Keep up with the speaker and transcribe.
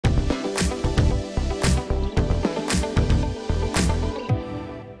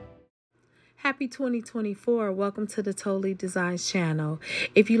Happy 2024. Welcome to the Totally Designs channel.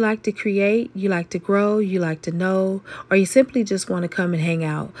 If you like to create, you like to grow, you like to know, or you simply just want to come and hang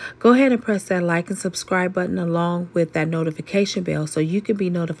out, go ahead and press that like and subscribe button along with that notification bell so you can be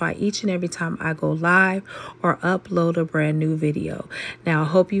notified each and every time I go live or upload a brand new video. Now, I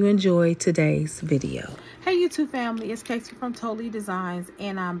hope you enjoy today's video. Hey YouTube family, it's Casey from Totally Designs,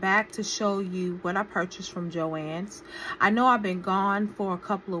 and I'm back to show you what I purchased from Joann's. I know I've been gone for a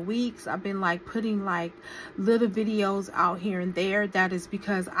couple of weeks. I've been putting little videos out here and there. That is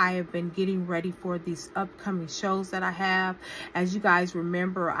because I have been getting ready for these upcoming shows that I have. As you guys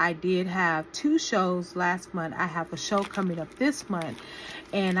remember, I did have 2 shows last month. I have a show coming up this month,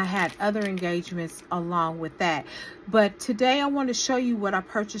 and I had other engagements along with that. But today I want to show you what I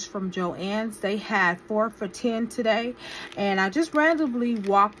purchased from Joann's. They had 4 for $10 today, and I just randomly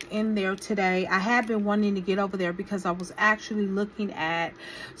walked in there today. I had been wanting to get over there because I was actually looking at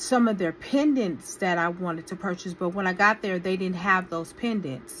some of their pendants that I wanted to purchase, but when I got there they didn't have those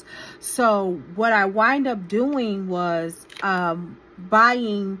pendants. So what I wind up doing was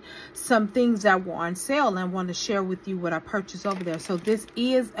buying some things that were on sale, and I want to share with you what I purchased over there. So this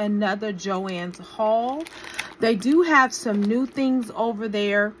is another Joann's haul. They do have some new things over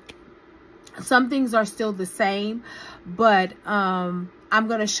there. Some things are still the same, but I'm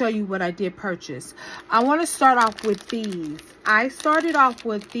going to show you what I did purchase. I want to start off with these. I started off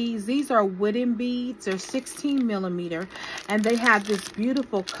with these. These are wooden beads. They're 16 millimeter, and they have this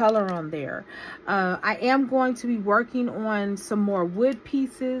beautiful color on there. I am going to be working on some more wood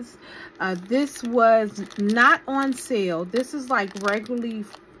pieces. This was not on sale. This is like regularly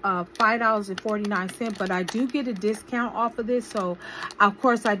 $5.49, but I do get a discount off of this, so of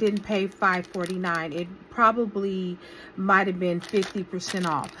course I didn't pay $5.49. It probably might have been 50%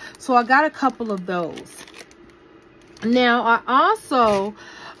 off, so I got a couple of those. Now I also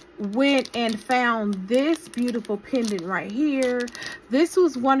went and found this beautiful pendant right here. This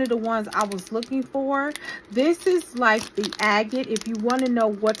was one of the ones I was looking for. This is like the agate. If you want to know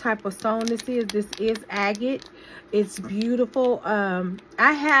what type of stone this is agate. It's beautiful. I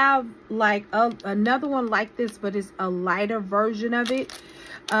have like another one like this, but it's a lighter version of it.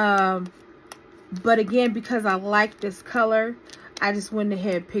 But again, because I like this color, I just went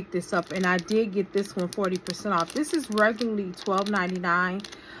ahead and picked this up, and I did get this one 40% off. This is regularly $12.99,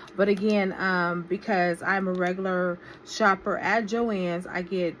 but again, because I'm a regular shopper at Joann's, I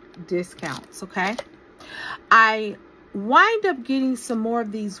get discounts. Okay, I wind up getting some more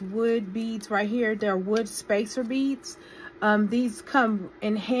of these wood beads right here. They're wood spacer beads. These come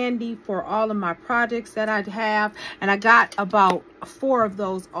in handy for all of my projects that I have, and I got about 4 of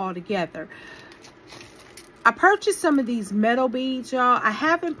those all together. I purchased some of these metal beads, y'all. I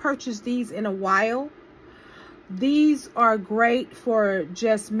haven't purchased these in a while. These are great for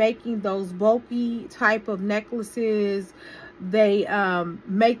just making those bulky type of necklaces. They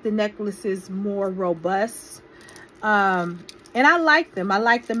make the necklaces more robust. And I like them. I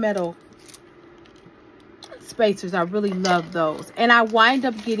like the metal spacers. I really love those. And I wind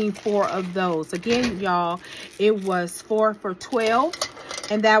up getting 4 of those. Again, y'all, it was 4 for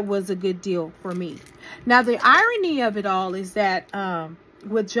 $12, and that was a good deal for me. Now, the irony of it all is that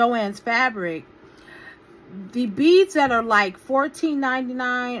with Joann's fabric, the beads that are like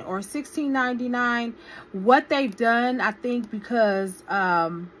 $14.99 or $16.99, what they've done, I think because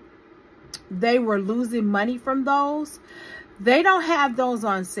they were losing money from those, they don't have those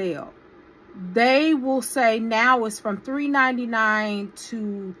on sale. They will say now it's from $3.99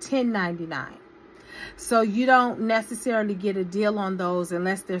 to $10.99. So you don't necessarily get a deal on those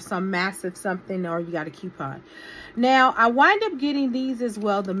unless there's some massive something or you got a coupon. Now, I wind up getting these as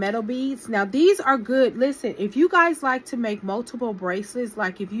well, the metal beads. Now, these are good. Listen, if you guys like to make multiple bracelets,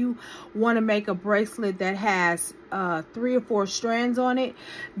 like if you want to make a bracelet that has 3 or 4 strands on it,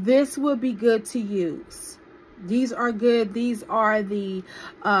 this would be good to use. These are good. These are the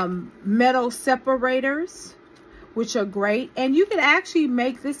metal separators, which are great. And you can actually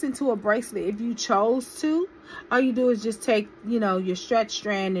make this into a bracelet if you chose to. All you do is just take, your stretch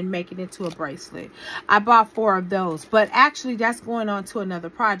strand and make it into a bracelet. I bought 4 of those, but actually that's going on to another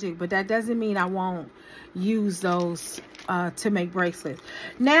project, but that doesn't mean I won't use those to make bracelets.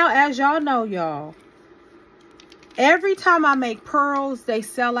 Now, as y'all know, y'all, every time I make pearls, they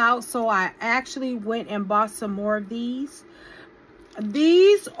sell out. So I actually went and bought some more of these.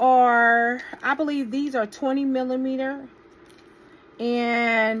 These are, I believe these are 20 millimeter.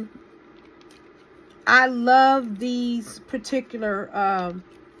 And I love these particular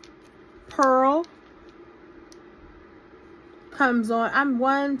pearl. Comes on, I'm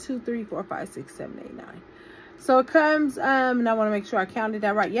 1, 2, 3, 4, 5, 6, 7, 8, 9. So it comes, and I want to make sure I counted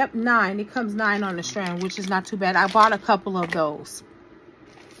that right. Yep, 9. It comes 9 on the strand, which is not too bad. I bought a couple of those.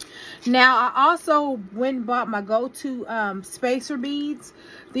 Now, I also went and bought my go-to spacer beads.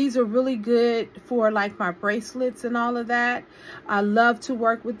 These are really good for like my bracelets and all of that. I love to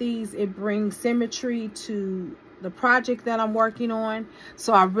work with these. It brings symmetry to the project that I'm working on.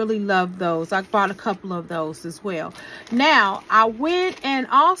 So I really love those. I bought a couple of those as well. Now, I went and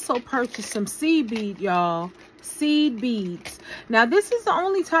also purchased some seed bead, y'all. Seed beads. Now, this is the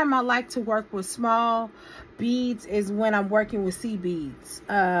only time I like to work with small beads is when I'm working with seed beads.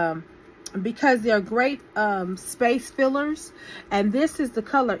 Because they're great space fillers. And this is the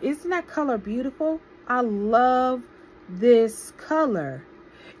color. Isn't that color beautiful? I love this color.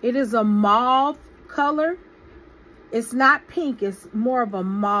 It is a mauve color. It's not pink. It's more of a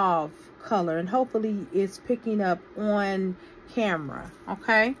mauve color. And hopefully it's picking up on camera.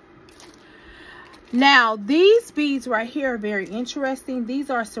 Okay. Now, these beads right here are very interesting. These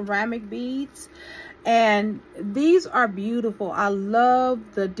are ceramic beads. And these are beautiful. I love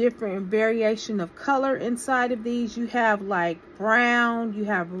the different variation of color inside of these. You have like brown, you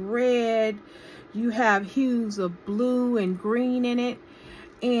have red, you have hues of blue and green in it.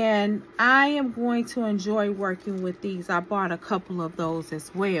 And I am going to enjoy working with these. I bought a couple of those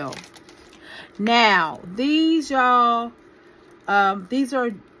as well. Now, these, y'all, these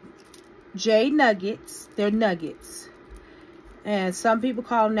are jade nuggets. They're nuggets. And some people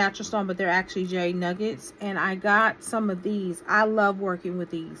call them natural stone, but they're actually jade nuggets. And I got some of these. I love working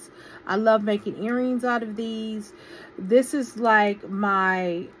with these. I love making earrings out of these. This is like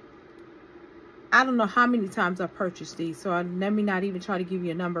my, I don't know how many times I've purchased these. So let me not even try to give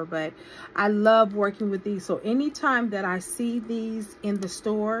you a number, but I love working with these. So anytime that I see these in the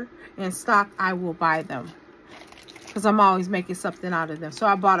store in stock, I will buy them. Because I'm always making something out of them. So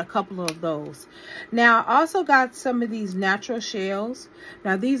I bought a couple of those. Now, I also got some of these natural shells.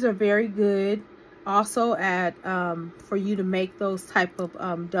 Now, these are very good. Also at for you to make those type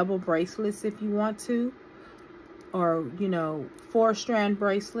of double bracelets if you want to. Or, you know, 4-strand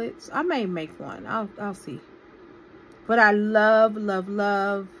bracelets. I may make one. I'll see. But I love, love,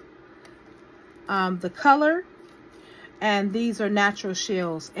 love the color. And these are natural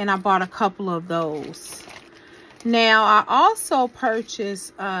shells. And I bought a couple of those. Now, I also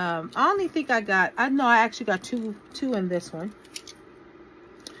purchased, I only think I actually got two in this one.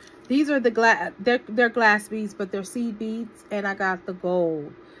 These are the glass, they're glass beads, but they're seed beads, and I got the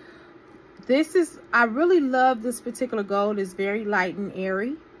gold. This is, I really love this particular gold. It's very light and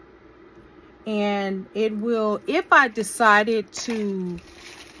airy. And it will, if I decided to,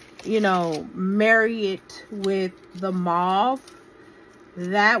 you know, marry it with the mauve,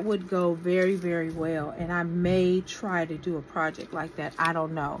 that would go very, very well. And I may try to do a project like that. I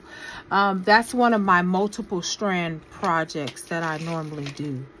don't know. That's one of my multiple strand projects that I normally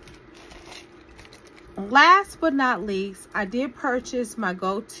do. Last but not least, I did purchase my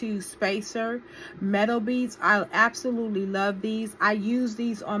go-to spacer metal beads. I absolutely love these. I use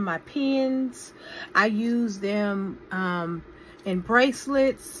these on my pins. I use them in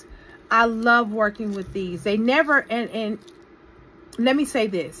bracelets. I love working with these. They never, and let me say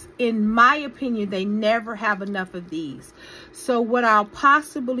this, in my opinion, they never have enough of these. So what I'll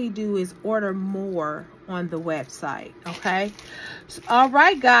possibly do is order more on the website. Okay. All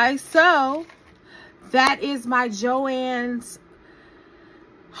right, guys. So that is my Joann's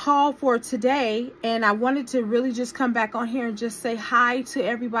haul for today. And I wanted to really just come back on here and just say hi to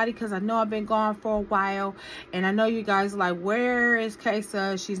everybody, because I know I've been gone for a while. And I know you guys are like, where is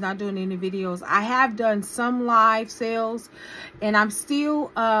Kaysa? She's not doing any videos. I have done some live sales, and I'm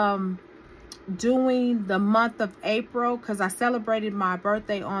still doing the month of April, because I celebrated my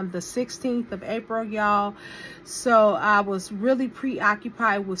birthday on the 16th of April, y'all. So I was really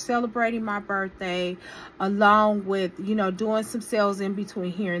preoccupied with celebrating my birthday, along with, you know, doing some sales in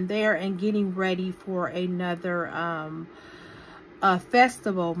between here and there, and getting ready for another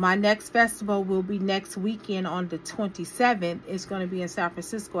festival. My next festival will be next weekend on the 27th. It's going to be in San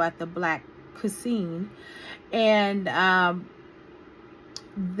Francisco at the Black Casino, and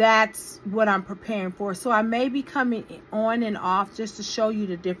that's what I'm preparing for. So I may be coming on and off just to show you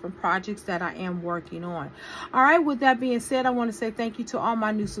the different projects that I am working on. All right, with that being said, I want to say thank you to all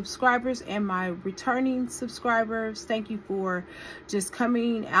my new subscribers and my returning subscribers. Thank you for just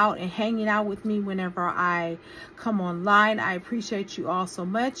coming out and hanging out with me whenever I come online. I appreciate you all so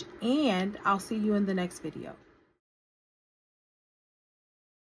much, and I'll see you in the next video.